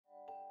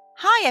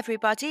Hi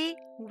everybody,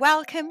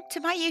 welcome to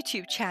my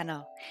YouTube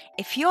channel.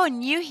 If you're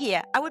new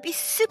here, I would be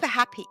super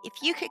happy if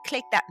you could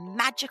click that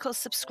magical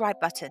subscribe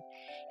button.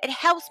 It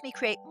helps me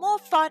create more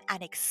fun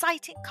and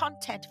exciting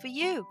content for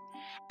you.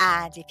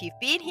 And if you've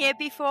been here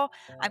before,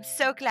 I'm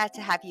so glad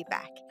to have you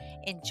back.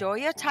 Enjoy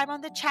your time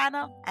on the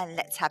channel and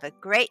let's have a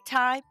great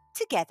time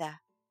together.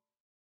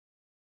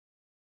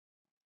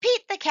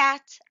 Pete the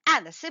Cat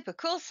and the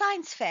Supercool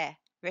Science Fair,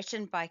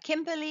 written by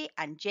Kimberly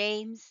and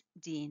James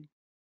Dean.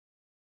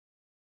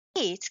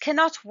 Pete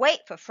cannot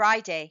wait for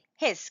Friday.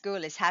 His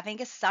school is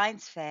having a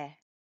science fair.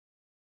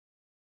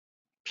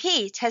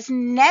 Pete has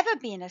never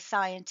been a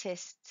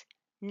scientist.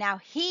 Now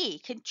he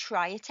can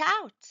try it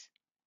out.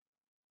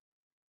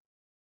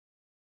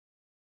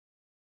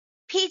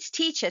 Pete's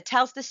teacher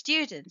tells the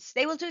students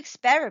they will do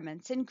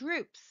experiments in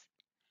groups.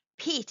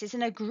 Pete is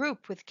in a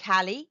group with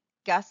Callie,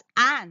 Gus,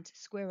 and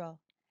Squirrel.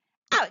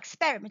 Our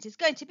experiment is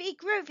going to be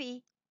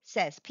groovy,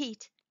 says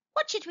Pete.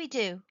 What should we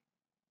do?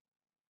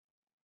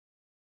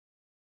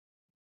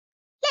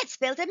 Let's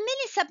build a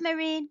mini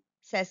submarine,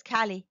 says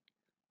Callie.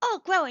 Or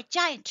grow a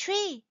giant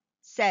tree,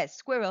 says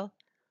Squirrel.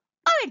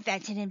 Or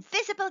invent an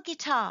invisible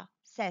guitar,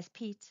 says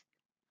Pete.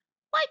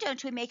 Why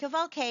don't we make a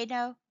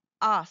volcano?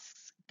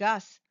 Asks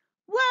Gus.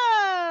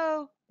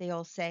 Whoa, they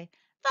all say.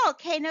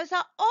 Volcanoes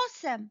are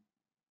awesome.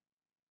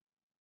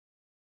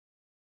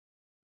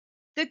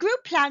 The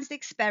group plans the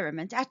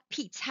experiment at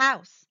Pete's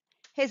house.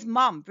 His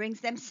mom brings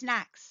them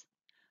snacks.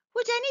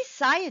 Would any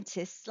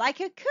scientists like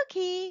a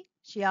cookie?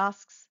 She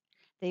asks.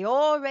 They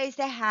all raise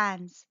their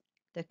hands.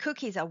 The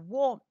cookies are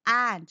warm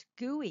and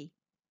gooey.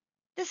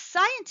 The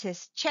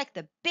scientists check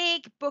the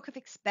big book of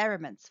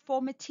experiments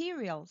for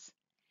materials.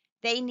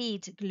 They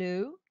need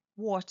glue,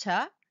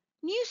 water,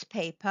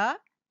 newspaper,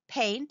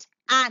 paint,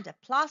 and a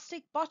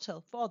plastic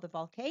bottle for the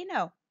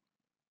volcano.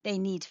 They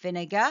need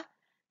vinegar,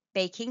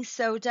 baking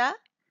soda,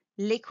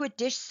 liquid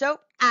dish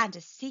soap, and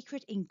a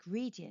secret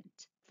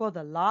ingredient for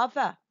the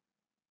lava.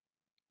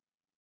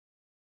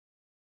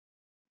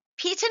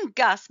 Pete and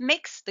Gus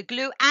mix the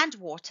glue and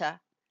water.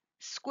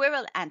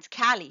 Squirrel and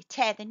Callie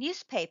tear the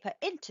newspaper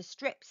into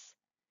strips.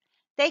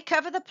 They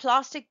cover the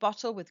plastic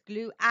bottle with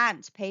glue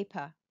and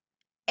paper.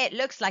 It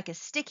looks like a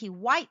sticky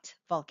white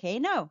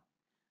volcano.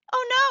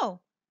 Oh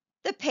no!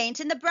 The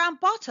paint in the brown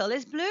bottle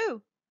is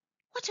blue.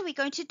 What are we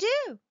going to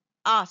do?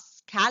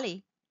 Asks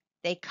Callie.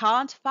 They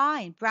can't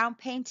find brown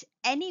paint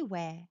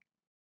anywhere.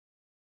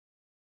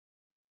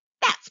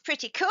 That's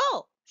pretty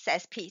cool,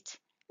 says Pete.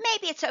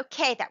 Maybe it's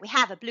okay that we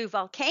have a blue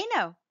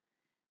volcano.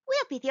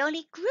 We'll be the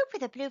only group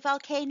with a blue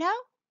volcano,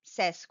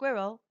 says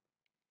Squirrel.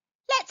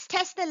 Let's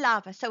test the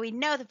lava so we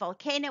know the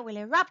volcano will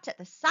erupt at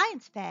the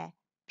science fair,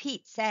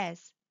 Pete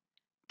says.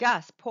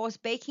 Gus pours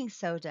baking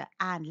soda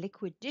and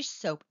liquid dish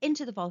soap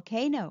into the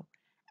volcano,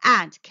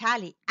 and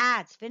Callie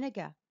adds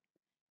vinegar.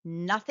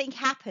 Nothing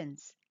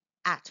happens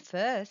at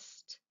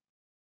first.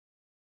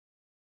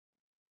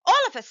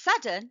 All of a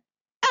sudden,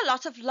 a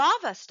lot of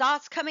lava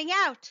starts coming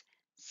out.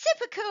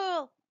 Super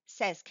cool,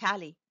 says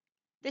Callie.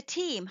 The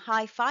team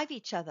high-five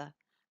each other,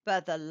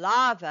 but the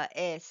lava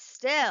is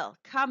still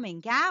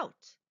coming out.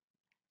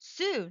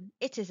 Soon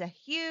it is a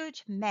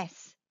huge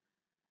mess.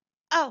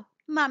 Oh,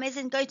 Mum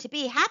isn't going to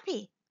be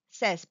happy,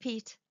 says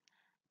Pete.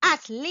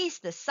 At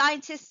least the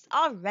scientists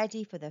are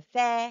ready for the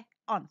fair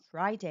on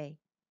Friday.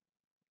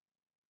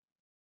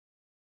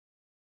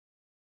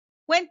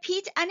 When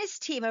Pete and his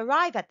team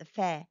arrive at the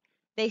fair,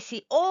 they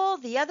see all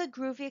the other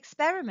groovy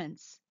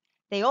experiments.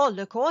 They all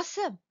look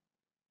awesome.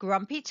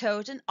 Grumpy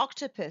Toad and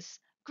Octopus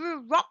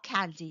grew rock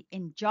candy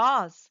in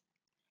jars.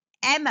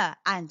 Emma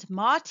and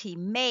Marty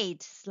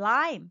made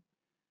slime.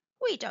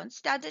 We don't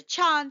stand a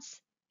chance,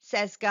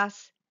 says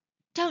Gus.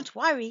 Don't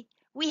worry,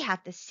 we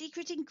have the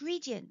secret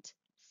ingredient,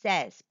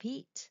 says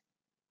Pete.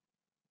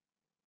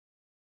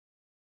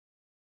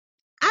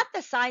 At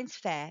the science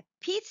fair,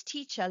 Pete's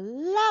teacher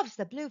loves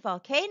the blue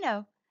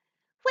volcano.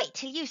 Wait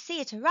till you see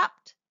it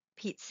erupt,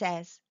 Pete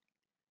says.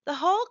 The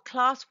whole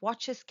class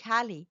watches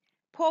Callie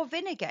pour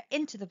vinegar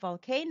into the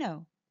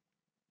volcano.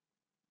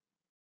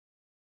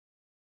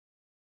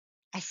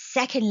 A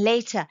second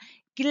later,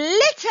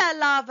 glitter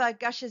lava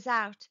gushes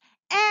out.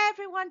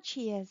 Everyone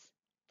cheers.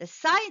 The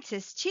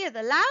scientists cheer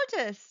the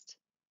loudest.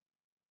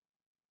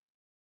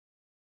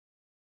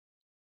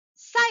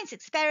 Science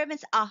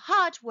experiments are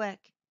hard work,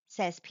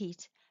 says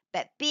Pete,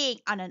 but being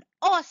on an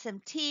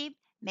awesome team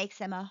makes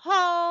them a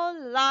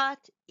whole lot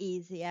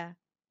easier.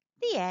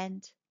 The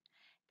end.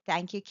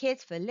 Thank you,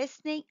 kids, for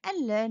listening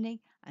and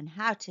learning on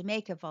how to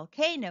make a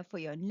volcano for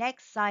your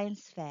next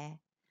science fair.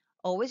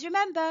 Always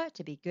remember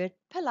to be good,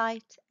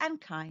 polite, and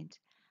kind,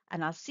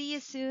 and I'll see you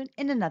soon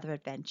in another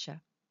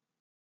adventure.